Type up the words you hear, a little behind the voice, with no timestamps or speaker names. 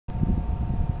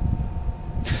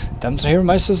Dempsey here,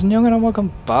 my sister Young, and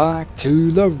welcome back to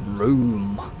the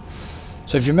room.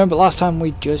 So if you remember last time,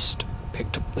 we just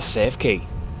picked up the safe key.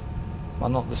 Well,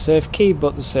 not the safe key,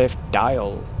 but the safe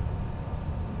dial.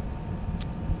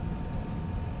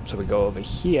 So we go over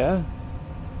here.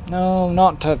 No,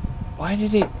 not to... Why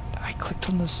did it... I clicked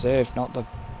on the safe, not the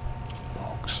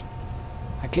box.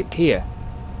 I clicked here.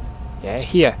 Yeah,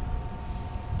 here.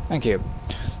 Thank you.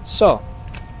 So...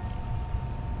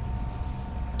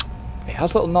 it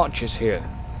has little notches here.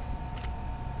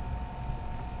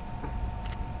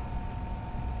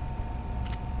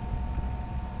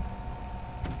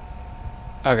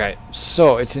 Okay,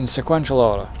 so it's in sequential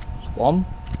order. 1,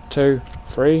 2,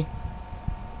 3,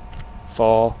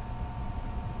 4,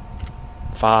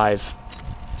 5,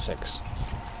 6.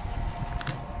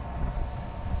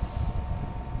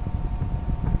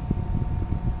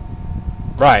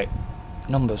 Right,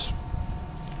 numbers.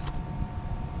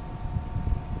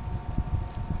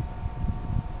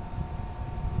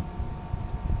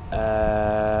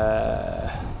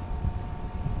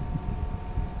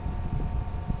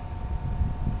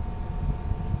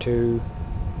 Two,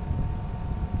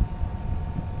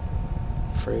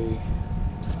 3,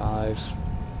 5.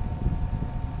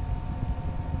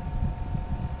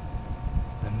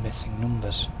 They're missing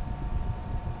numbers.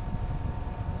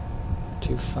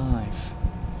 2, 5,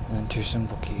 and then 2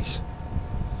 symbol keys.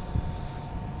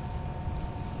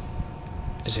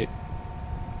 Is it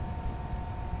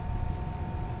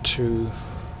 2,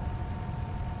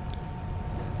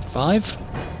 5?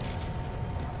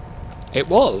 It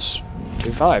was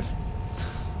 2, 5.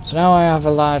 So now I have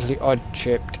a largely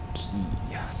odd-shaped key.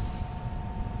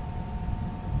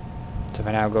 So if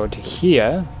I now go to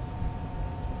here,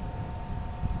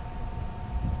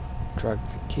 drag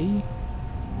the key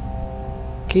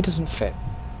doesn't fit.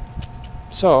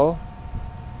 So,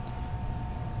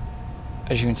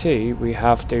 as you can see, we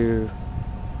have to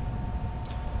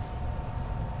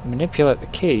manipulate the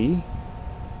key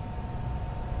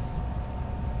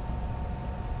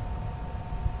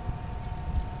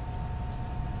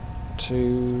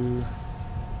to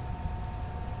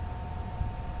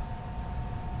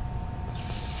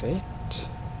fit.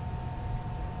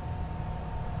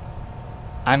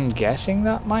 I'm guessing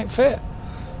that might fit.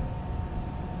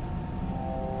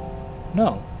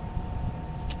 No.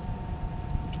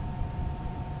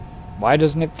 Why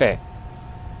doesn't it fit?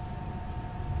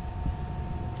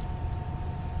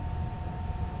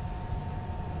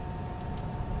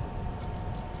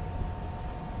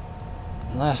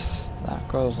 Unless that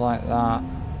goes like that.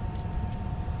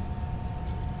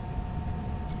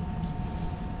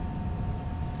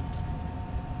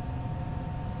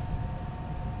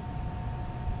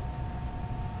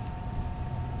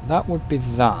 That would be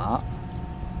that.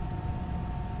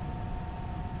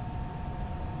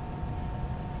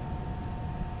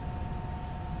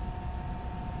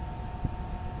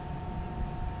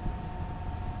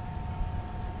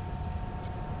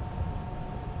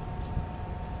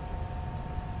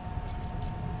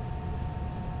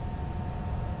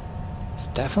 It's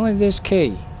definitely this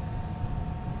key.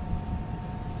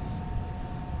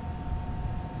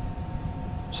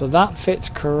 So that fits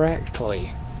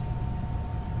correctly.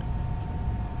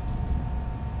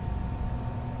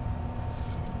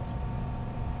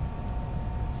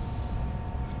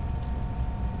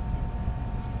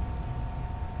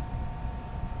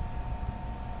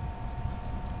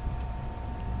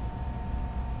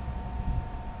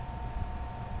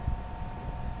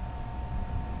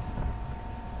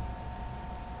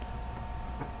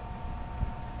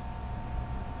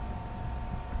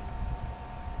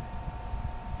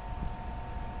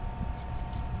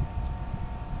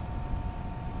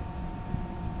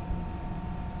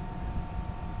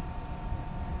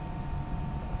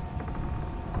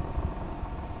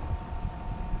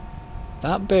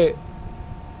 That bit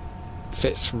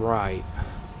fits right.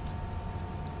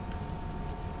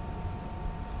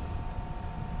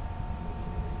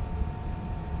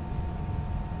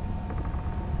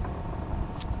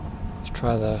 Let's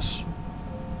try this.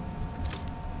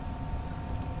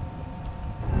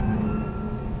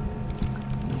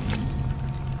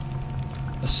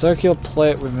 A circular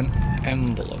plate with an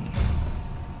emblem.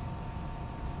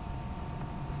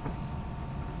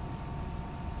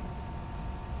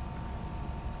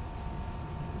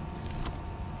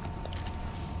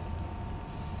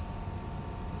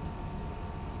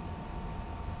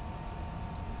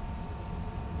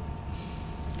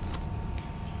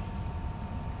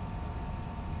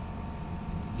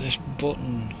 This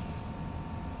button.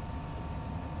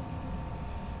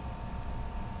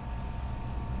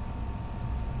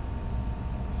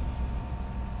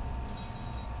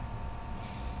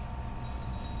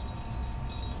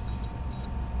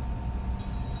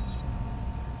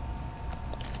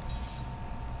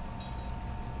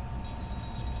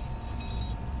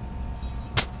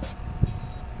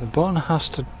 button has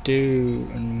to do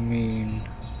and mean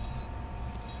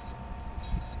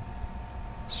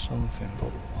something, but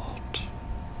what?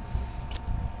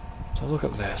 So look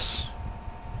at this.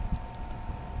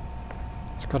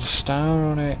 It's got a star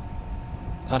on it.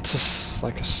 That's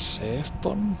like a save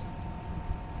button.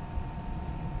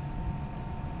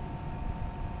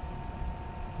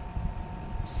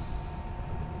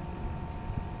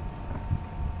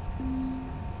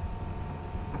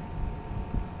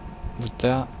 Would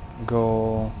that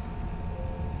go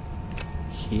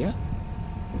here?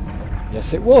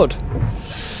 Yes, it would.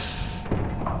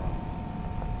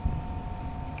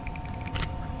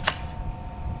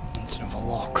 It's another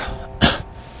lock.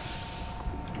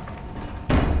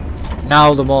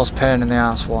 Now the most pain in the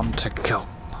ass one to go.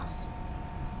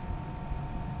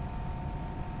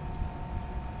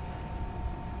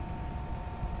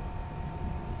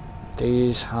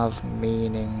 These have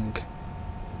meaning.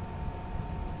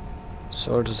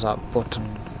 So does that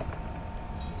button.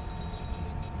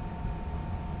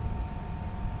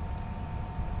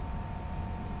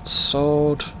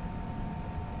 Sword,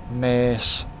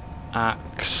 mace,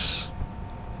 axe.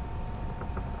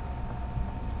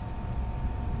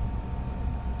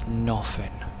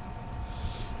 Nothing.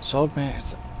 Sword,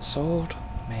 mace, sword,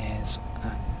 axe,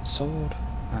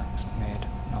 made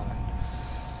nothing.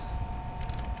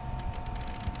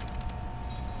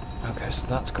 Okay, so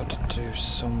that's got to do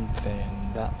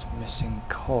something. That's missing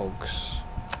cogs.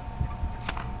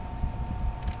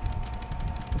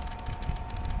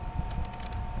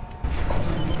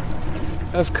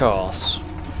 Of course.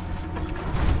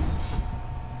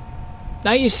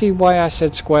 Now you see why I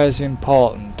said squares are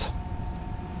important.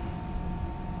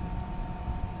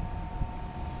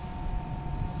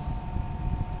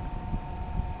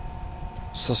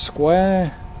 So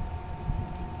square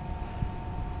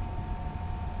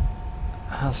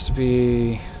has to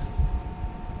be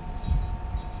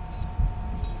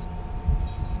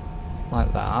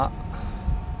like that.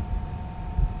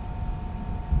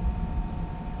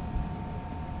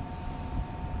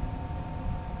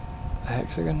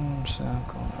 Hexagon,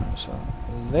 circle, so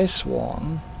this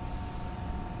one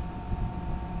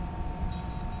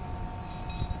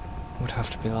would have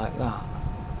to be like that.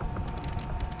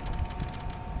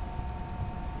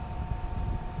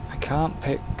 I can't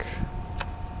pick.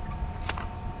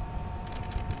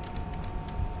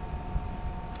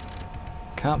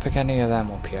 Can't pick any of them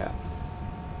up yet.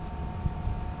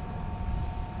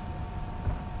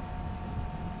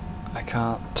 I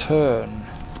can't turn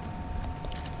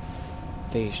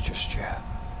these just yet.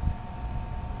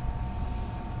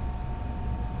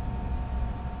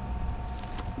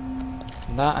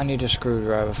 That I need a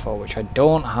screwdriver for, which I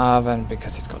don't have, and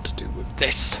because it's got to do with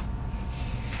this.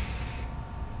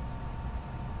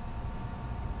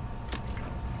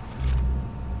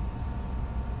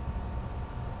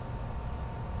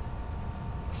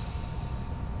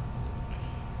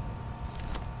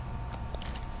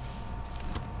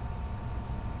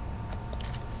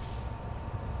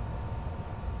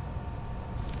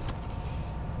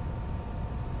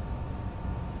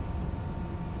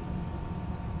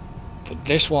 But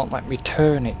this won't let me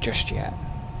turn it just yet.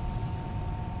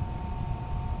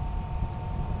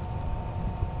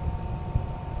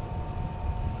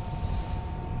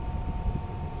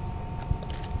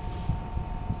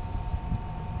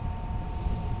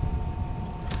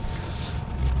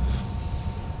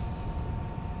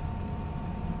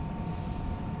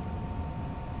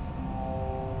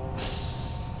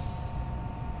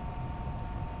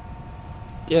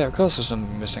 Yeah, of course there's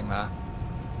something missing there.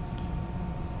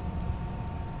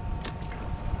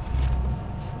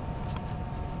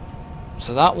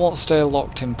 So that won't stay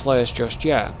locked in place just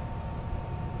yet.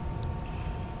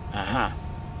 Aha.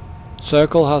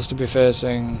 Circle has to be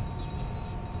facing...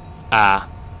 Ah.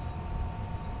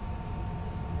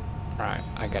 Right,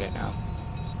 I get it now.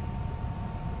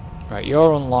 Right,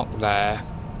 you're unlocked there.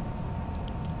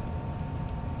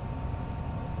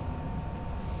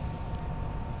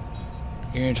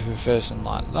 You need to be facing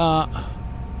like that.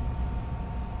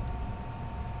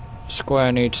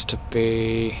 Square needs to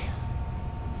be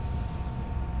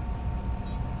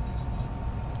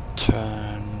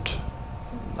turned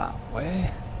that way,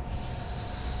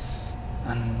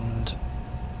 and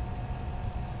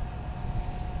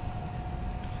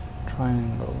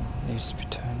triangle needs to be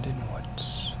turned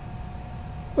inwards.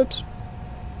 Whoops.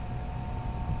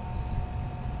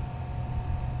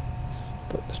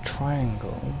 But the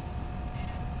triangle,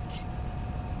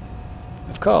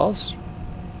 of course,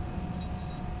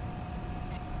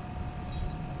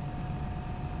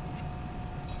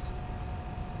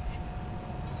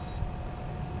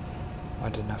 why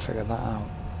didn't I figure that out?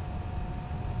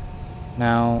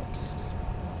 Now,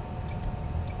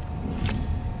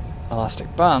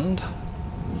 elastic band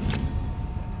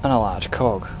and a large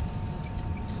cog.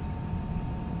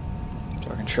 So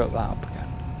I can shut that up again.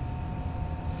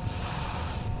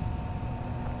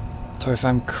 So if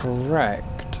I'm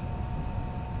correct,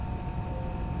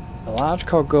 the large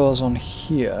cog goes on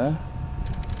here.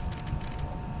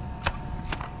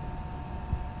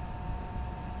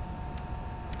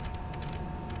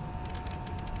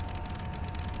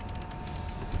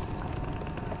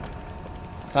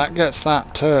 That gets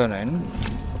that turning.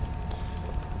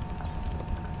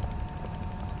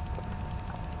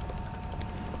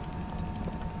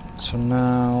 So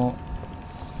now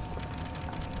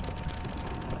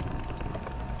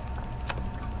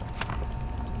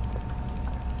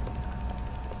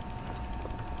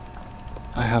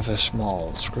I have a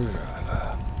small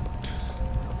screwdriver.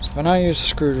 So if I now use a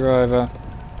screwdriver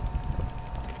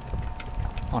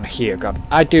on here, God,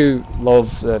 I do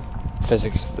love the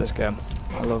physics of this game.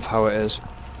 I love how it is.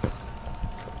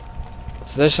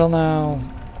 So this will now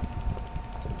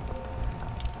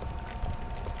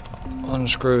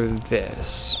unscrew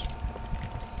this.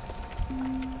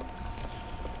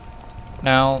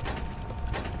 Now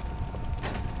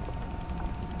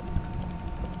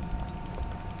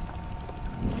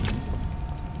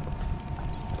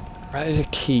that is a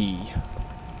key.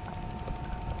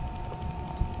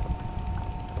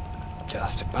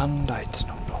 Elastic band, I do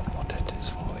not know what it is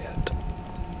for yet.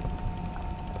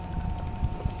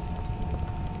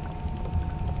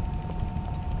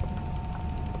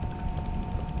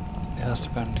 The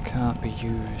elastic band can't be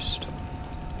used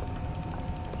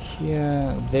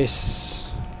here.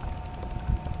 This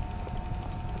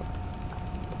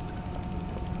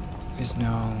is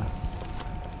now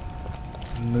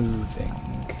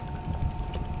moving.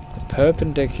 The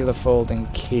perpendicular folding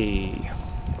key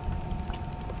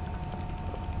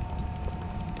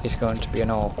is going to be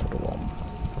an awkward one.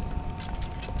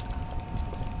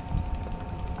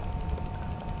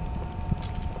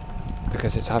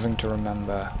 Because it's having to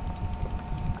remember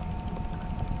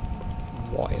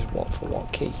what is what for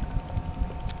what key.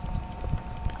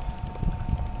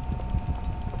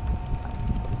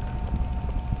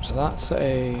 So that's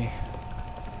a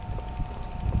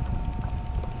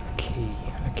key,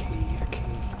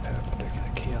 perpendicular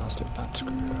key, elastic band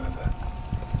screwdriver.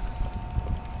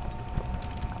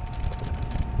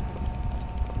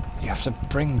 You have to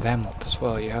bring them up as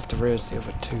well, you have to raise the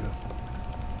other two.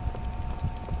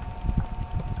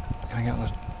 Can I get on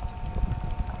the...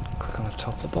 click on the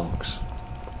top of the box?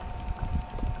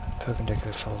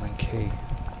 Perpendicular folding key.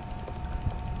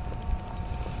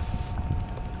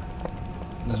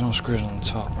 There's no screws on the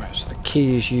top, right, so the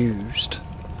key is used.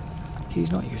 The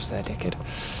key's not used there, dickhead.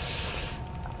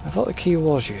 I thought the key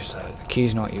was used there. The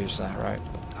key's not used there, right?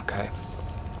 Okay.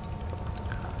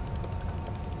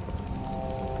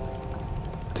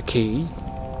 The key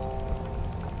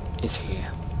is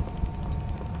here.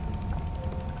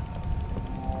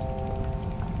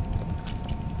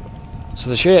 So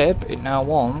the shape it now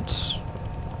wants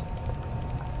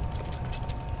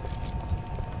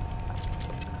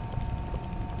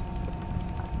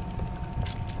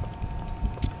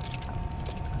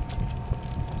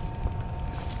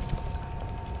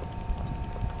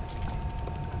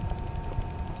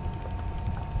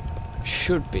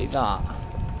should be that.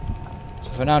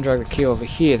 So if I now drag the key over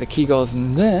here, the key goes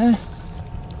in there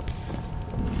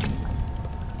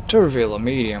to reveal a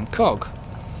medium cog.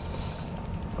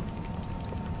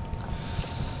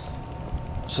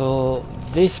 So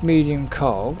this medium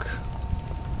cog,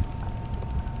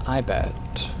 I bet,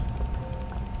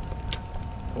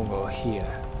 will go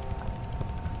here.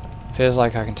 Feels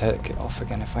like I can take it off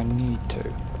again if I need to.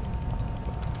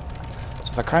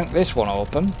 So if I crank this one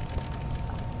open,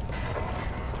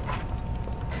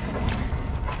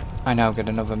 I now get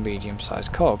another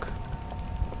medium-sized cog.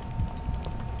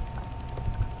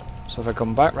 So if I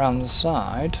come back round the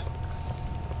side,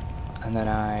 and then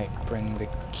I bring the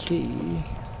key,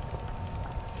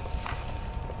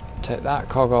 take that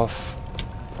cog off,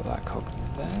 put that cog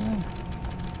there.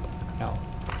 No.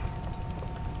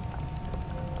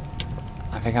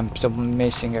 I think I'm still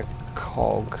missing a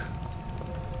cog.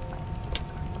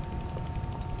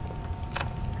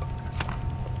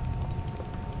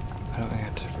 I don't think I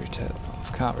have to retake that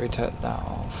off. Can't retake that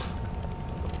off.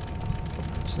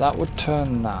 So that would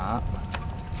turn that.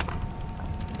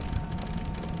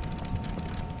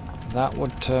 That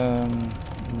would turn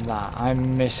that.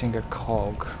 I'm missing a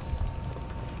cog.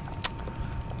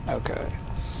 Okay.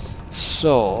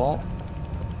 So,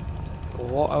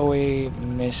 what are we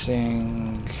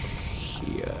missing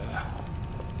here?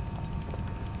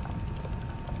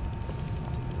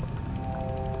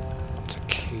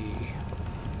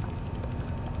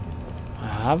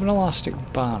 have an elastic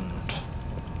band.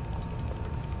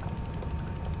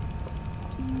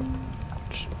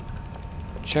 Just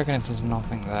checking if there's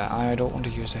nothing there. I don't want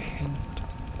to use a hint.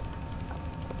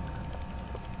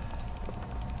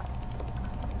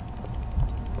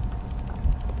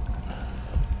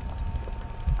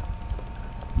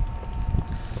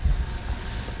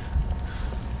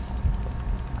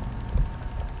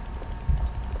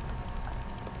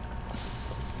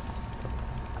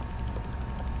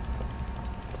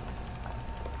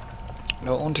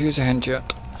 Don't want to use a hint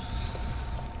yet.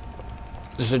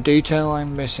 There's a detail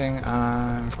I'm missing and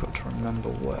I've got to remember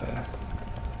where.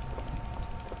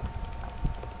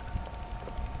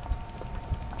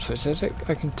 So it says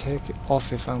I can take it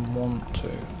off if I want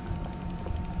to.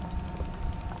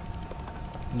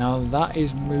 Now that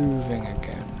is moving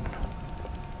again.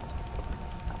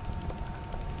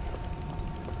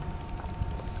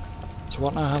 So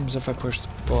what now happens if I push the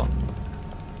button?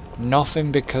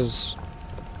 Nothing, because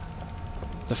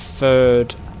the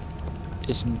third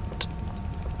isn't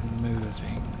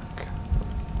moving.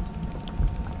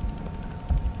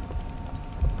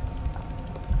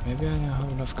 Maybe I now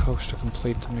have enough cogs to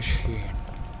complete the machine.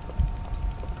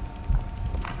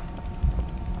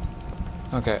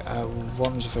 Okay, what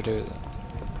happens if I do that?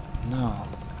 No.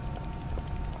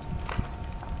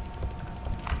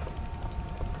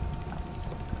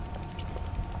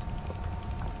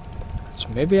 So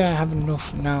maybe I have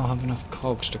enough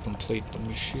cogs to complete the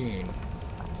machine.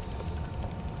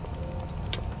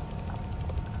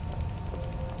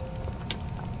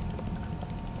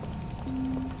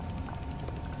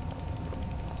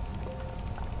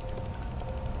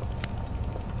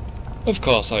 Of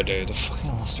course I do, the fucking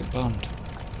elastic band.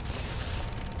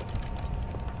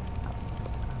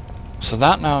 So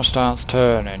that now starts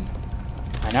turning.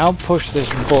 I now push this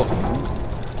button.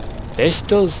 This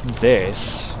does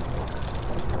this.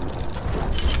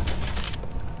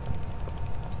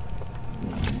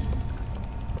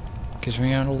 Gives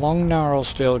me a long narrow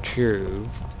steel tube.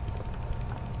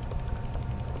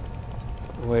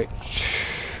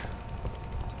 Which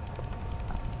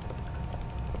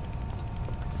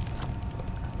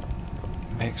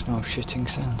makes no shitting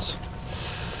sense.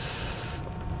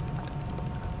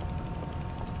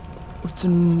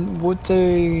 Would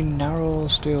the narrow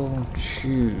steel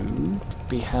tube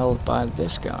be held by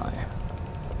this guy?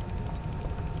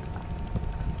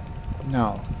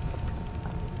 No.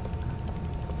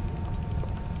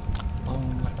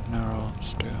 Long, narrow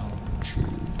steel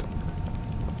tube.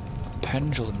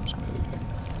 Pendulum's moving.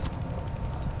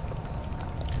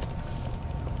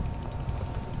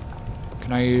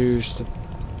 Can I use the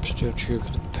steel tube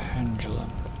for the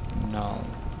pendulum? No.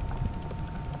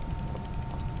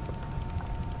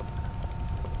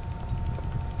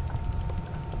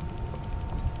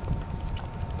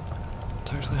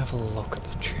 Let's actually have a look at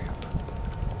the tube.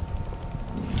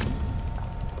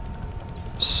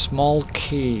 Small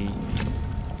key.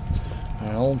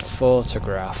 An old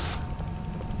photograph.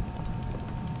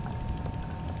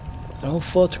 An old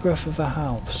photograph of a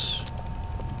house.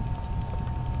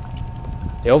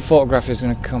 The old photograph is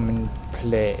going to come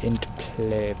into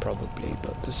play probably,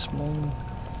 but the small...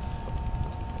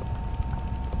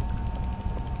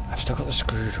 I've still got the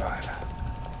screwdriver.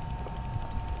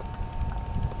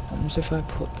 What happens if I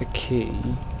put the key...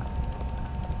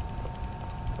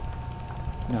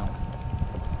 No.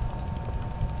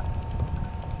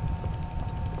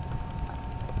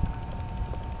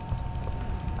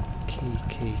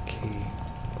 Key.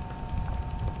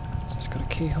 Has this got a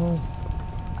keyhole?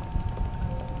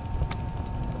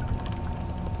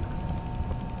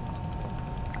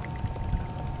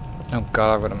 Oh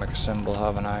god, I've got to make a symbol,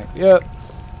 haven't I? Yep.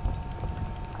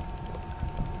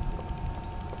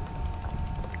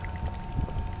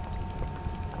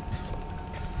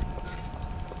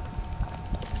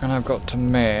 And I've got to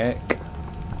make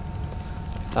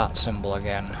that symbol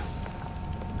again.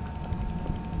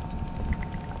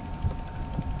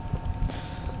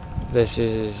 This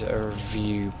is a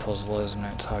review puzzle, isn't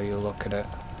it? It's how you look at it.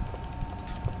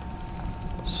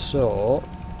 So...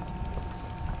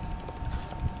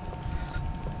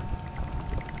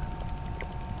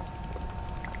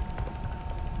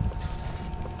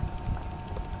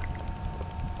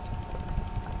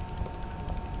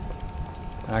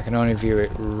 I can only view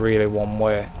it really one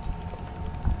way.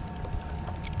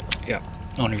 Yeah,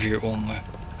 only view it one way.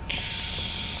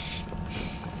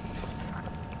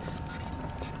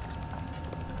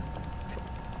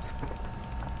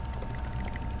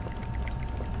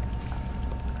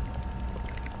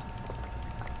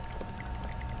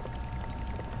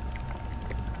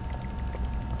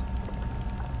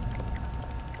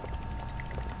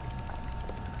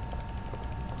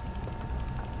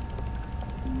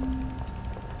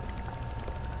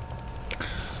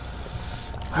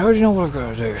 I already know what I've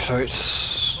got to do. So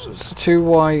it's the two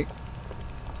white,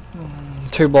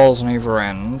 two balls on either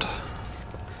end.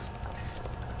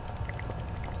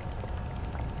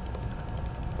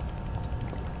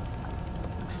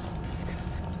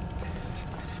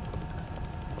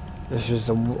 This is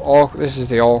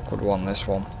the awkward one. This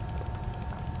one,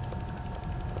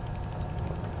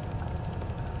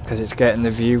 because it's getting the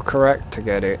view correct to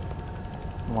get it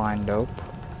lined up.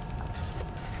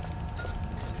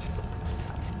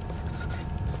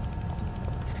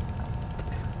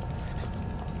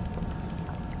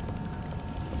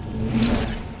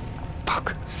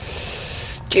 Fuck.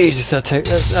 Jesus,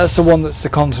 that's the one that's the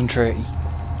concentrating.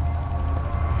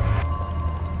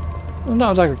 Well,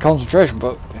 not exactly concentration,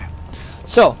 but yeah.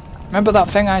 So, remember that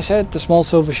thing I said, the small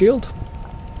silver shield?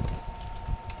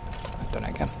 I've done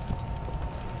it again.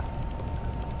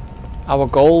 Our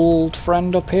gold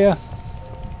friend up here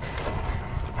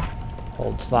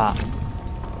holds that.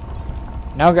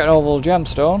 Now get an oval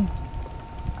gemstone,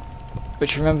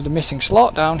 which, remember, the missing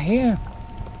slot down here.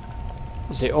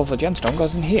 The oval gemstone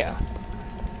goes in here.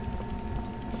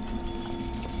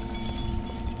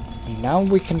 And now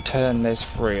we can turn this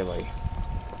freely.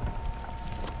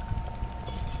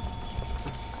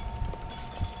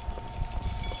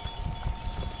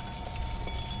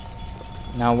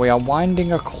 Now we are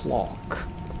winding a clock,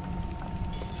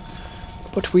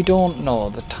 but we don't know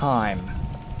the time.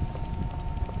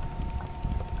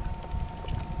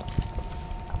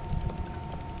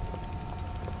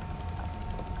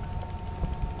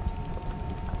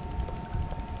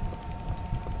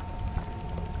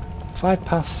 Five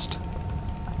past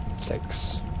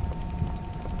 6.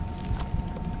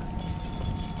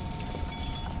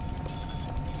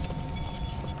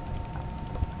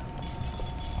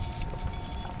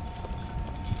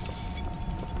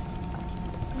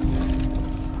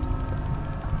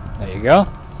 There you go.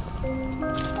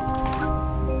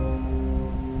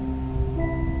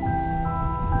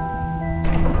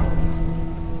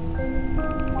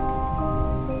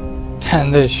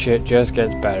 And this shit just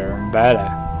gets better and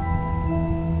better.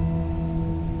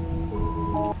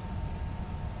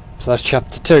 So that's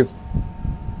chapter 2.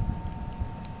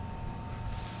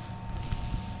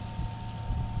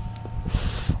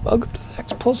 I'll go to the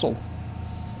next puzzle.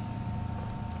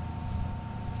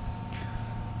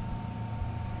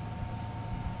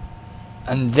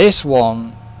 And this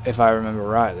one, if I remember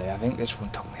rightly, I think this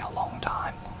one took me a long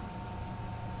time.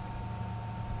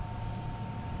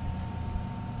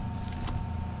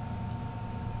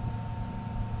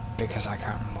 Because I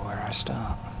can't remember where I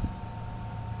start.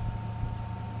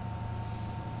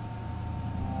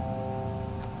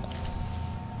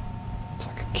 It's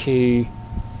like a key.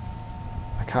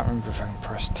 I can't remember if I can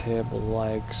press table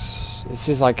legs. This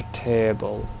is like a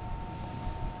table.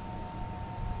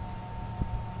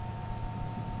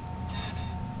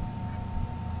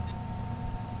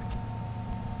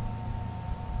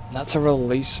 That's a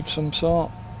release of some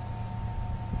sort.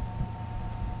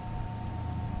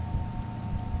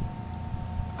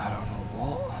 I don't know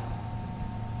what.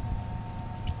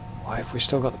 Why have we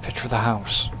still got the picture of the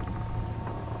house?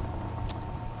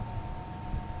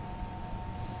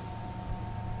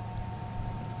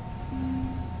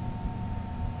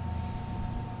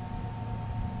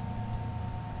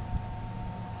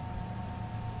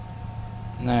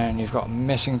 And then you've got a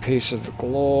missing piece of the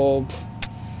globe.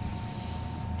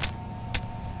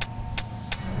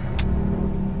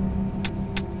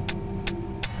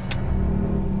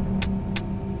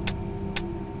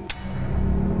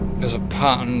 There's a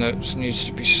pattern that needs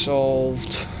to be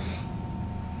solved.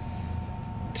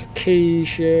 It's a key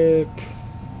shape.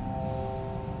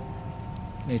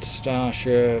 Need a star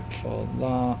shape for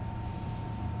that.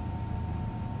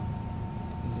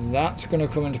 That's going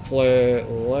to come into play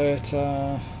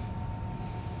later.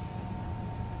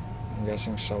 I'm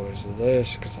guessing so is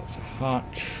this, because that's a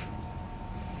hatch.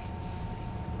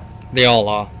 They all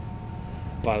are,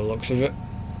 by the looks of it.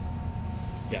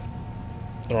 Yeah,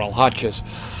 they're all hatches.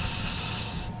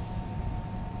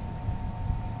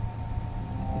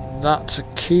 That's a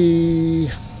key.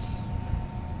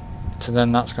 So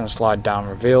then that's going to slide down,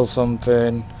 reveal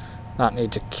something. That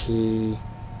needs a key.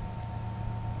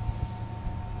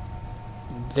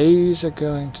 These are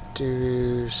going to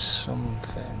do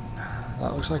something.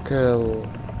 That looks like a...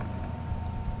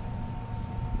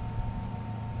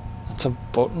 That's a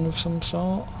button of some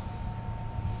sort.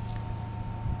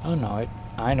 Oh no,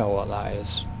 I know what that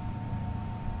is.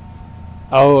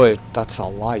 Oh, that's a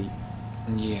light.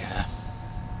 Yeah.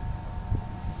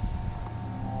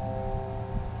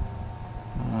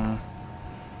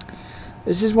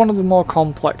 This is one of the more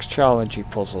complex challenging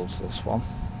puzzles, this one.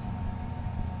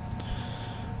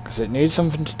 Because it needs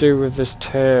something to do with this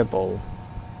table.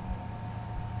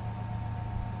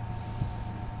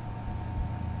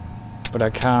 But I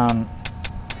can't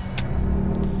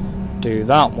do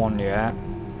that one yet.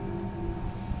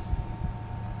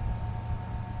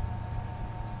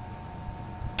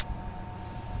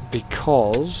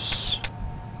 Because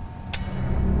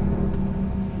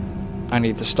I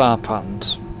need the star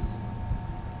patterns.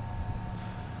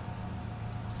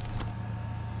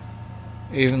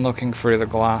 Even looking through the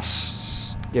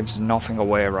glass gives nothing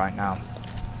away right now.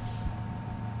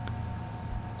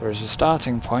 There is a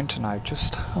starting point and I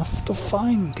just have to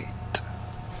find it.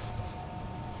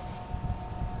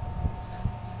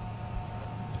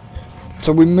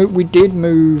 So we did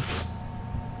move.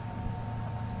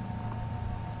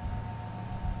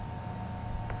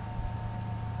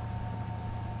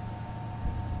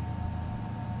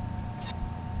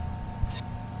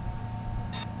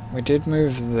 We did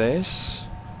move this,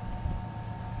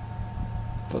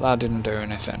 but that didn't do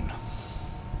anything.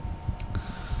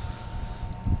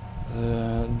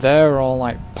 They're all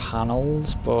like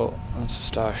panels, but that's a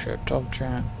star-shaped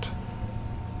object.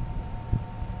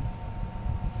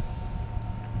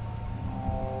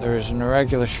 There is an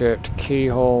irregular shaped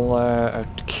keyhole there, a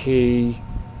key.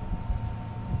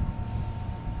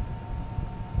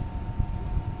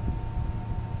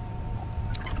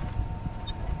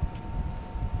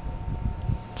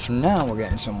 So now we're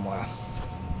getting somewhere.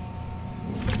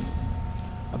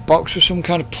 A box with some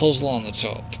kind of puzzle on the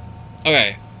top.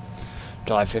 Okay.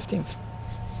 July 15th.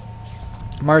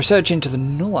 My research into the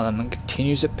null element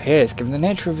continues at pace. Given the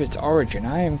nature of its origin,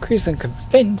 I am increasingly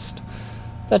convinced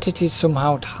that it is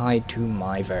somehow tied to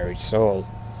my very soul.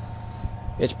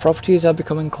 Its properties are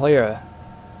becoming clearer.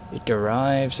 It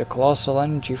derives a colossal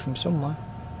energy from somewhere.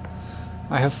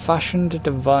 I have fashioned a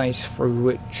device through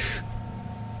which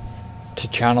to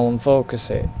channel and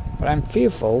focus it, but I'm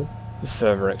fearful of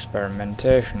further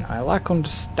experimentation. I lack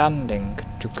understanding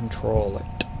to control it.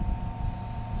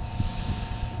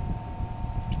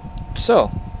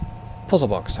 So, puzzle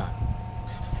box time.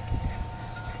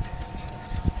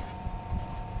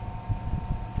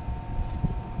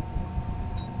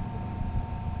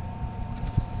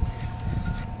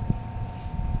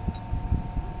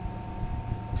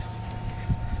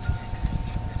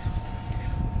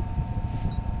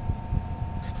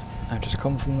 I've just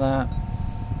come from that.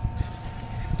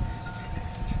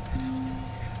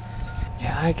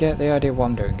 Yeah, I get the idea of what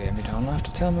I'm doing, game. You don't have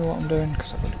to tell me what I'm doing,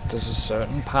 because there's a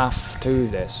certain path to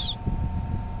this.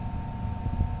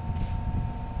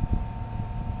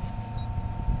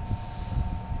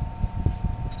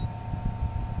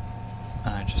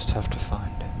 And I just have to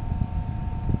find it.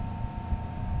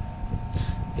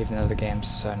 Even though the game's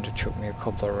starting to chuck me a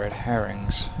couple of red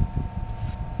herrings.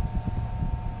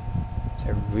 So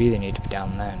I really need to be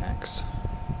down there next.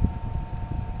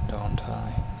 Don't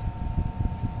I?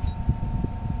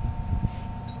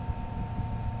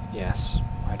 Yes,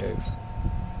 I do.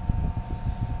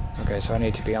 Okay, so I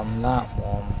need to be on that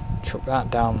one. Chuck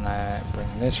that down there. Bring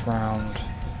this round.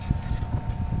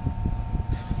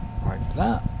 Like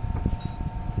that.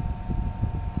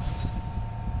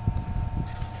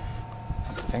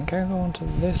 I think I go onto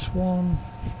this one.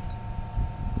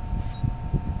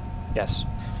 Yes,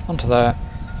 onto there.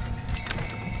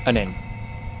 And in.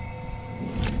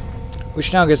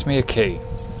 Which now gives me a key.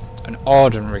 An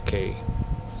ordinary key.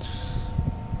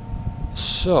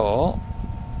 So,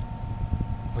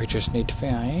 we just need to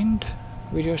find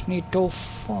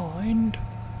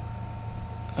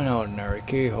an ordinary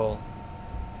keyhole.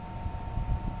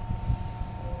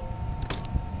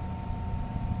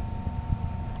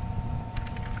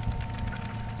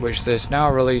 Which this now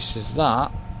releases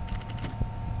that.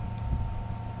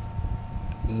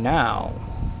 Now.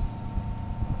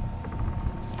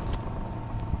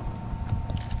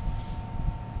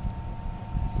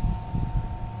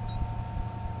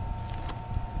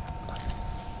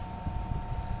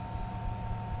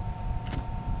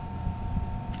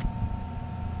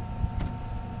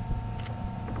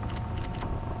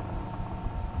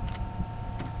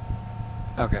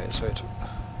 Okay, so it's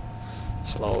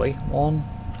slowly. 1,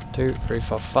 2, 3,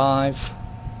 4, 5.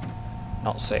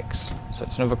 Not 6. So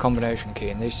it's another combination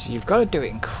key, and this you've got to do it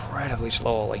incredibly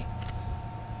slowly.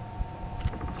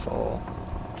 4,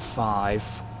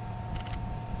 5.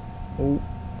 Oh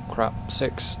crap!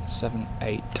 6, 7,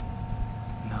 8,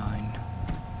 9.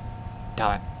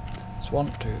 Damn it! It's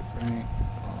 1, 2, 3,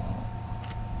 4,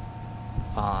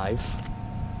 5.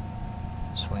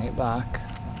 Swing it back.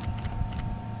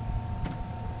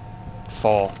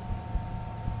 4,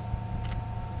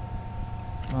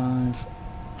 5,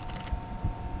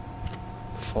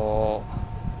 4,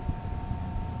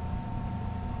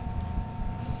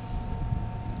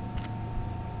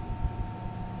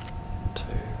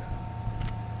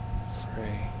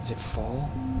 Is it 4?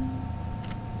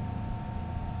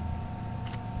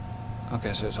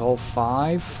 Okay, so it's all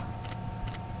 5.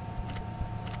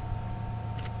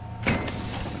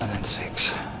 And then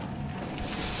 6.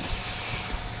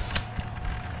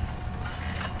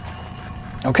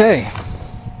 Okay.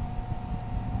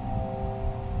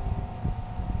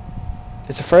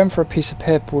 It's a frame for a piece of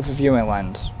paper with a viewing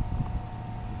lens.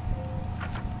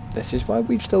 This is why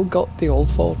we've still got the old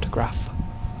photograph.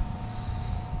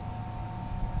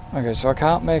 Okay, so I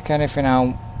can't make anything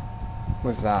out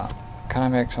with that. Can I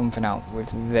make something out with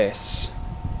this?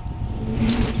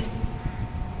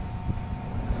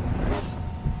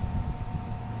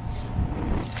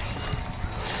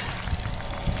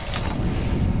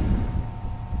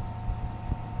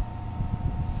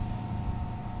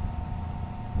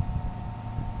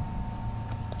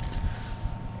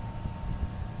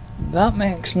 That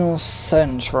makes no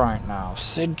sense right now.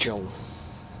 Sigil.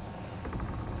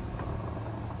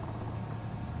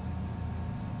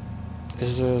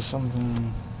 Is there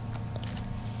something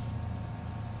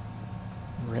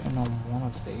written on one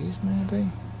of these, maybe?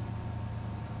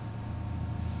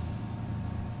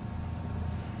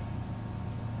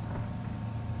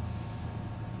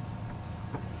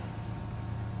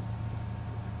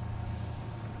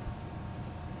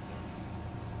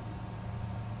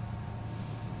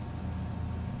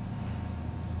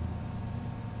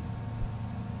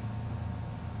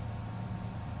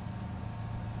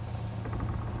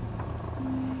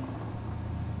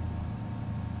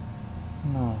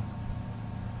 No.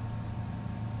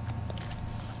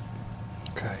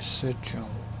 Okay, sigil.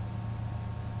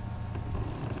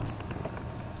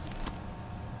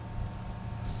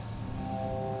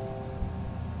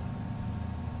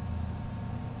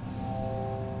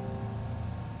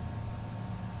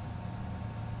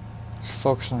 Let's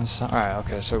focus on the side. Alright,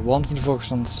 okay, so it wants me to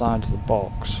focus on the side of the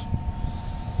box.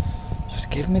 Just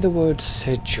give me the word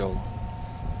sigil.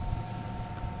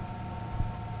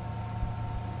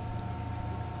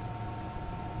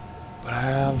 But I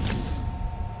have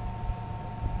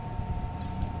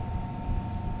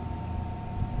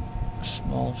a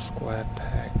small square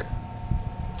peg.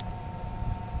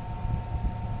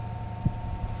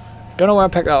 Don't know where I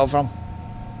picked that up from.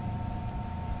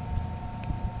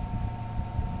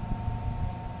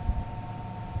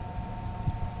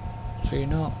 So you're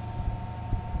not...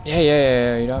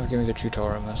 Yeah, you don't have to give me the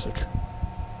tutorial message.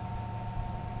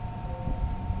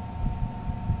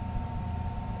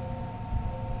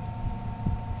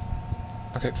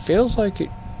 Okay, it feels like it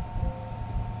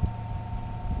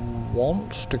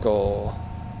wants to go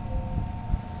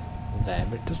there,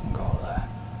 but it doesn't go there.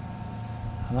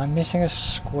 Am I missing a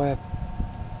square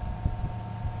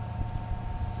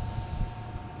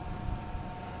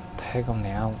peg on the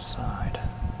outside?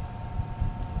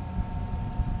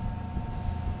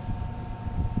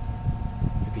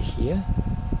 Maybe here?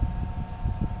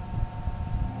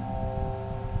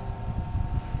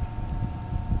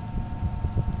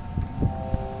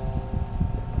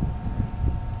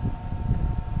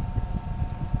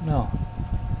 No.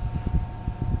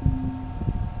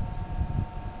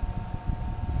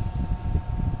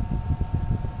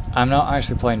 I'm not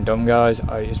actually playing dumb, guys.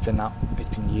 It's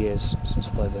been years since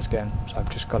I played this game, so I've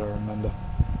just got to remember.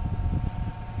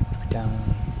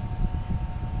 Down.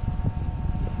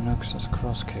 No, because that's a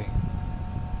cross key.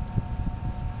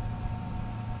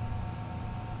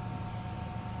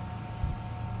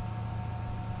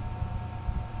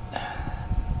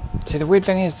 See, the weird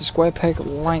thing is the square peg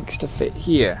likes to fit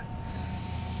here.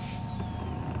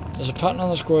 There's a pattern on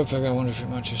the square peg. I wonder if it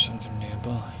matches something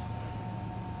nearby.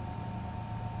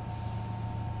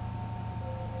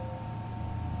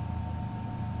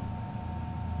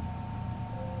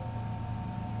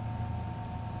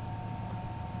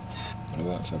 What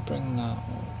about if I bring that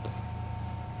up?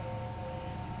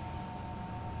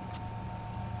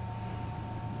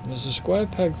 There's a square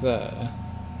peg there.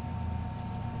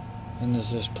 And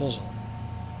there's this puzzle.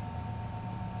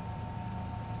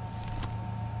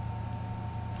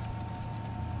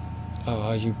 Oh,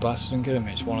 are you bastard and kidding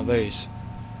me? It's one of these.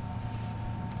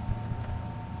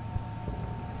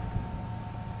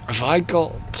 Have I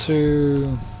got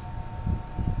to...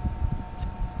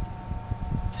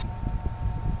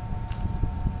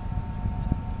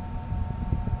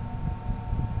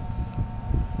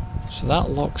 So that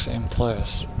locks it in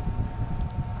place.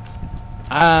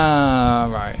 Ah,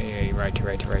 right, yeah,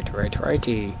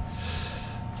 righty.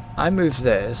 I move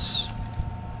this.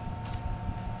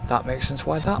 That makes sense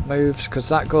why that moves, because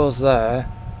that goes there.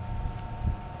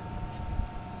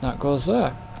 That goes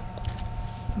there.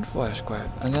 Why a square?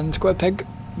 And then the square peg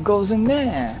goes in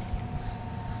there.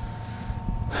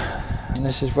 And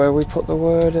this is where we put the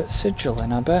word sigil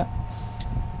in, I bet.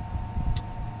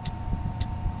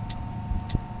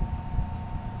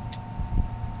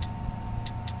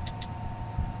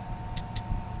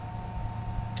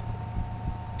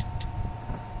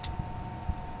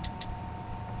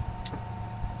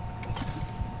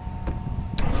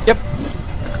 Yep.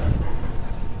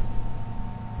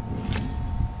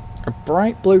 A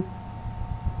bright blue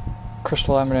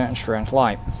crystal emanating strange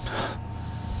light.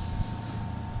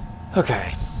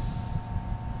 Okay.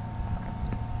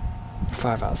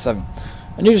 5 out of 7.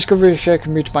 A new discovery has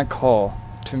shaken me to my core.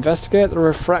 To investigate the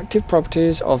refractive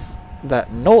properties of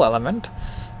that null element,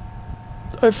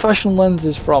 I fashioned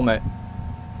lenses from it.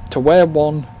 To wear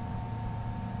one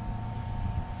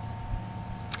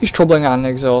is troubling and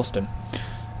exhausting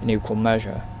in equal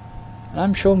measure, and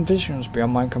I'm shown visions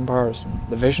beyond my comparison.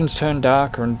 The visions turn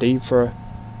darker and deeper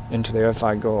into the earth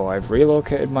I go. I've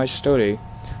relocated my study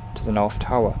to the North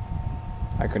Tower.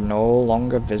 I could no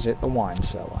longer visit the wine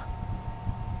cellar.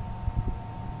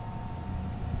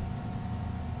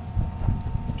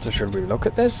 So should we look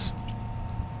at this?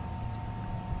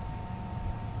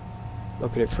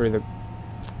 Look at it through the...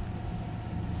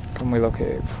 Can we look at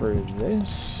it through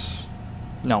this?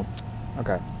 No.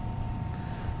 Okay.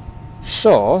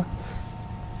 So...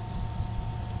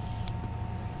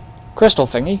 crystal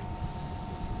thingy.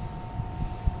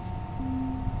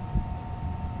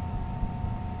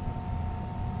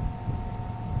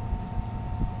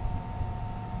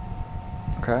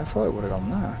 Okay, I thought it would have gone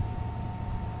there.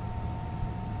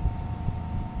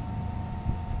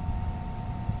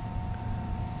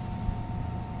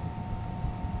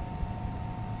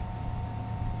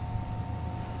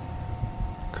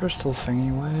 Crystal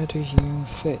thingy, where do you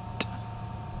fit?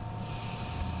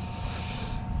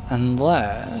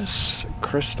 Unless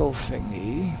crystal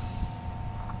thingy...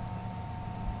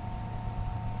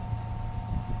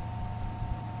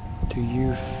 Do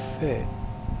you fit?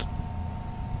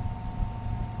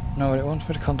 No, it wants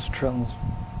me to concentrate on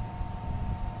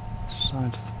the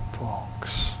sides of the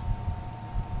box.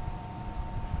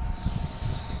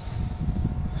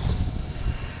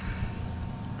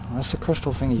 Unless the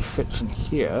crystal thingy fits in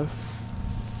here.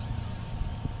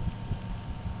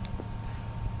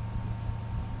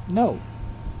 No.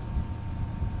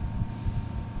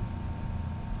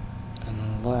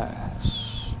 Unless...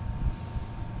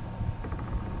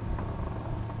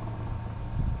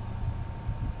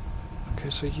 Okay,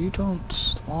 so you don't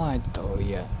slide though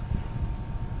yet.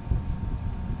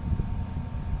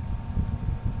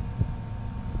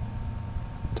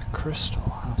 The crystal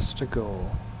has to go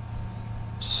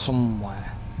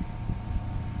somewhere.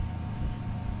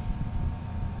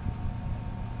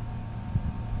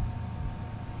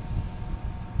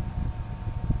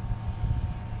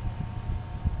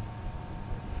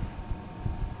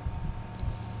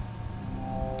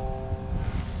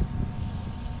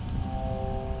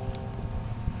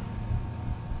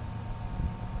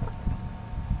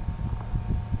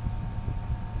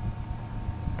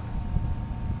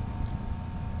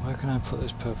 Where can I put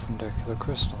this perpendicular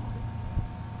crystal?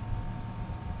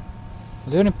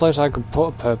 The only place I could put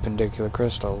a perpendicular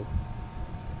crystal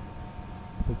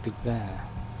would be there,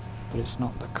 but it's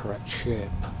not the correct shape.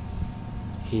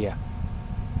 Here.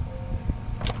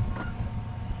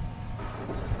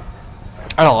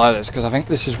 I don't like this because I think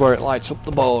this is where it lights up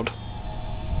the board.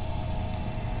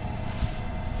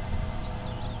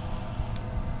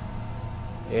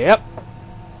 Yep.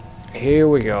 Here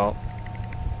we go.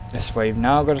 This way, you've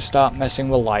now got to start messing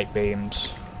with light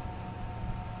beams.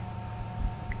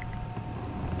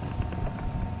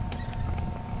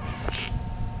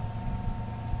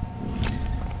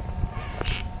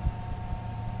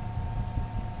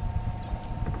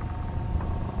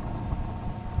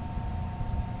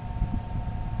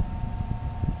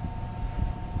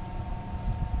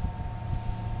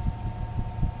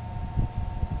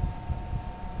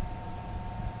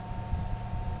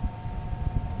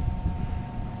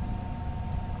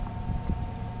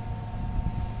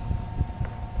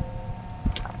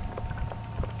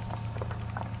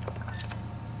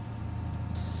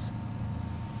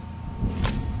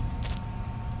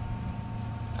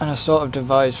 And a sort of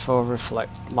device for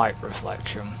light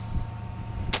reflection.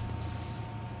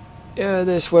 Yeah,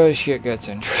 this where shit gets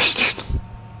interesting.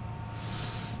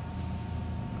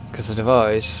 Because the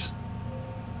device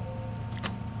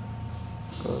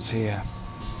goes here.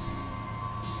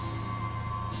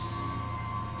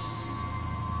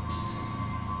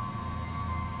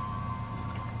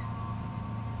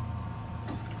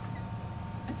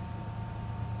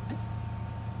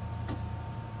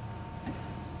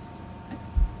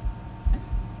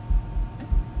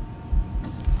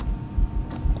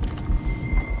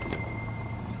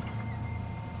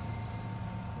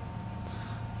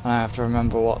 have to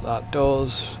remember what that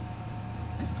does.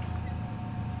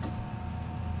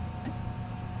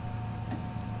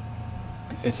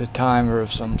 It's a timer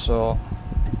of some sort.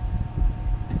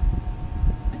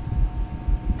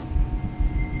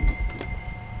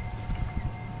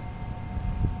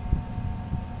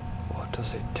 What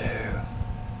does it do?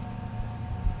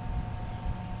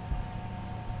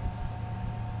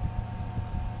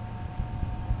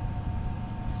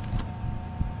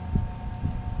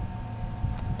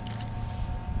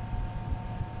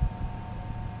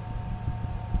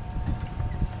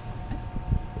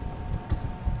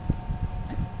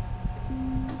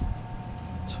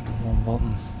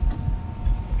 Button.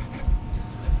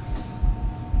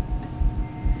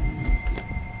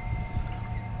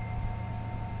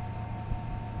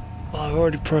 Well, I've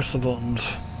already pressed the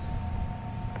buttons.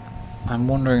 I'm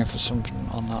wondering if there's something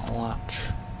on that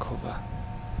latch cover.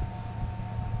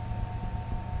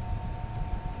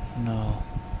 No.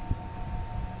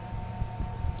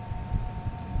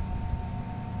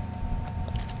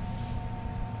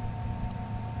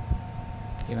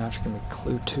 You might have to give me a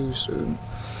clue too soon.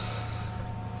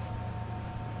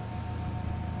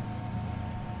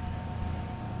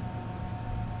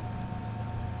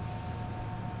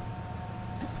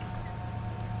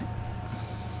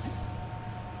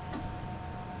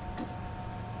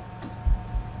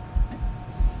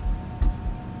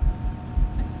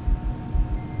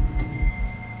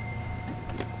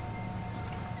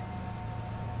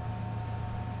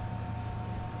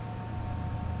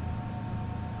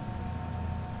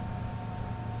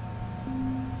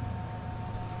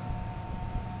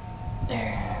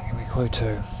 Yeah, give me clue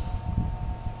 2.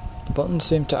 The button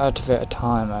seemed to activate a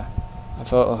timer. I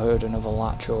thought I heard another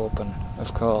latch open,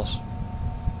 of course.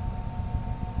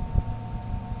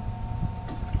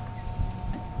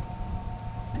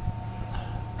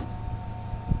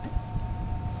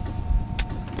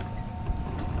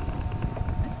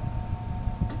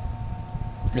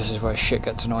 This is where shit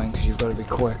gets annoying because you've got to be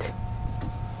quick.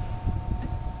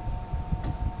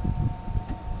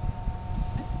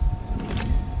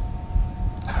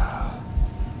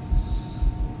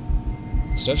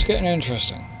 Stuff's getting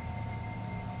interesting.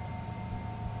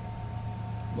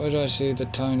 Where do I see the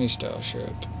tiny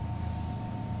starship?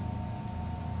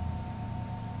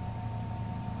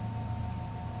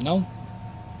 No?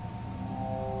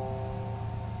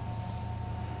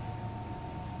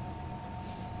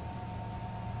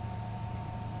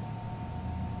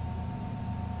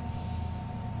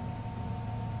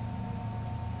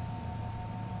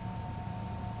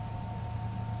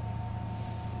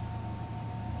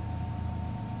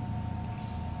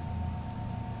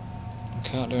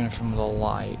 Can't do anything with the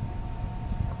light.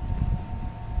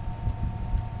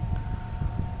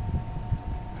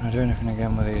 Can I do anything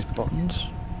again with these buttons?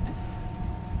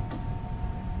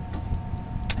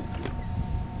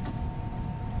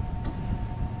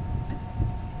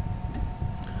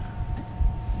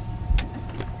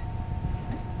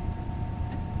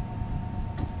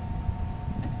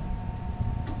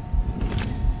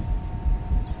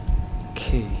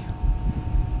 Key.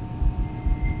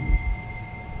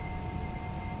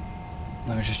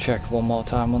 Let me just check one more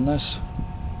time on this.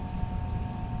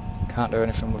 Can't do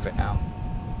anything with it now.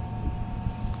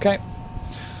 Okay.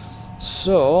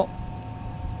 So,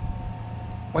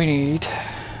 we need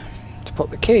to put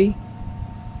the key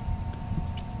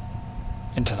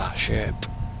into that shape.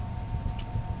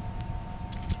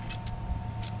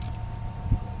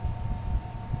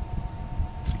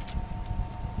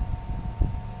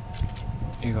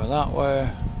 You go that way.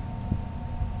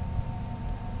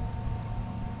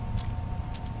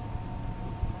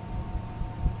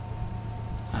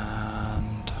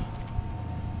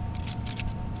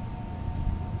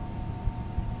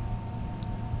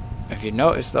 If you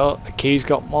notice though, the key's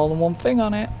got more than one thing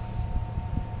on it.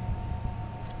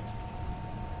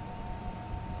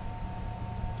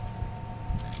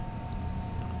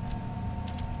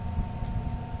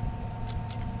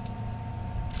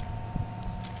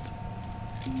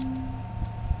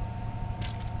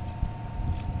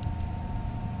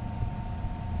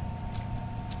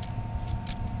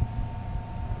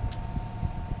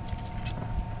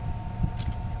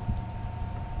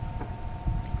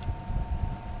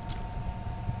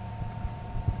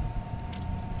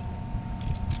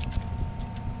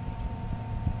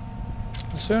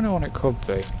 That's the only one it could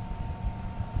be.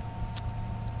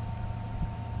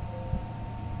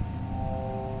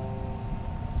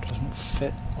 Doesn't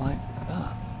fit like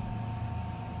that.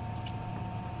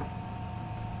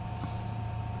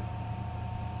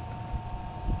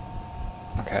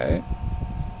 Okay,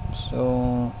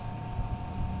 so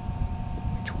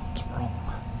which one's wrong?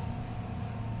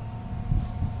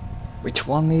 Which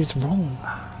one is wrong.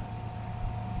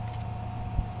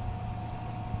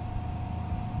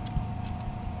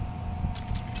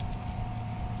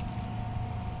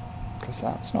 Because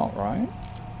that's not right.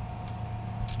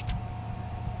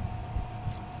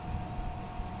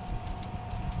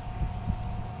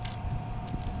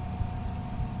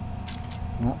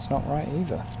 And that's not right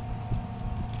either.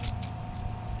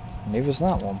 Neither's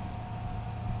that one.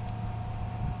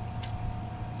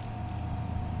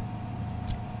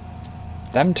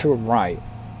 Them two are right.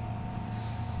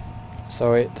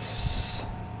 So it's...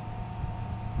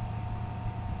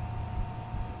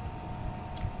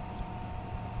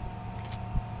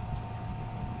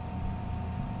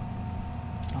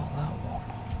 not that one.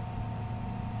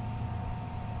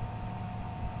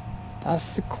 That's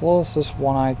the closest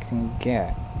one I can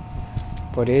get.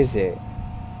 But is it?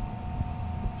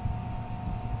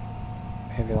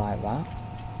 Maybe like that?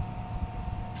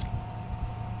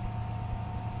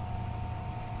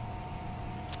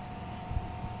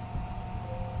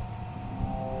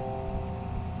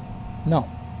 No.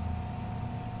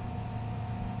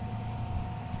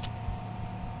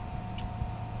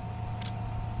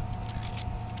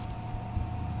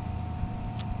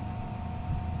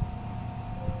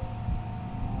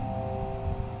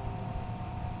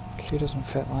 Q doesn't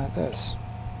fit like this.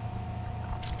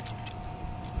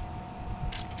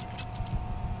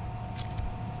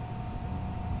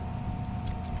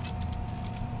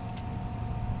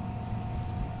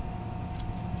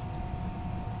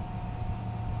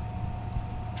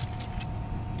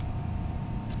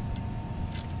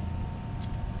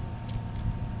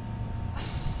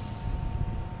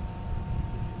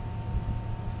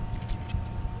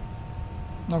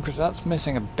 No, because that's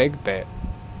missing a big bit.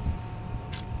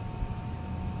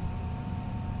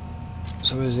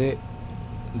 So is it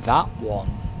that one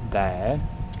there?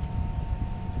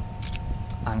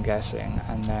 I'm guessing,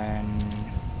 and then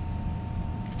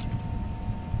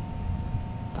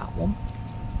that one?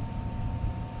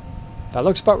 That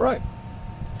looks about right.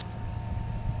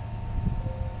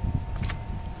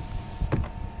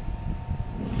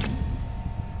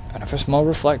 And a small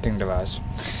reflecting device.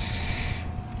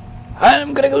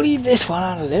 I'm gonna go leave this one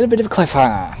on a little bit of a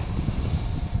cliffhanger.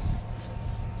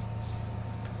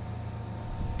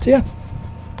 So yeah,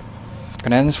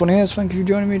 gonna end this one here. So thank you for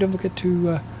joining me. Don't forget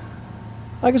to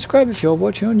like and subscribe if you're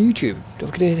watching on YouTube. Don't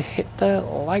forget to hit the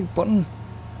like button.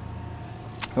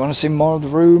 If you want to see more of the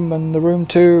room, and the room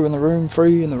 2, and the room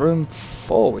 3, and the room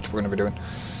 4, which we're gonna be doing.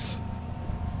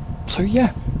 So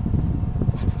yeah,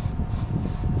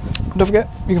 don't forget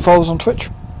you can follow us on Twitch.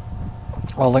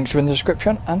 All links are in the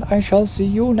description, and I shall see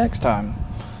you next time.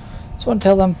 So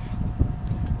until then,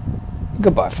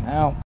 goodbye for now.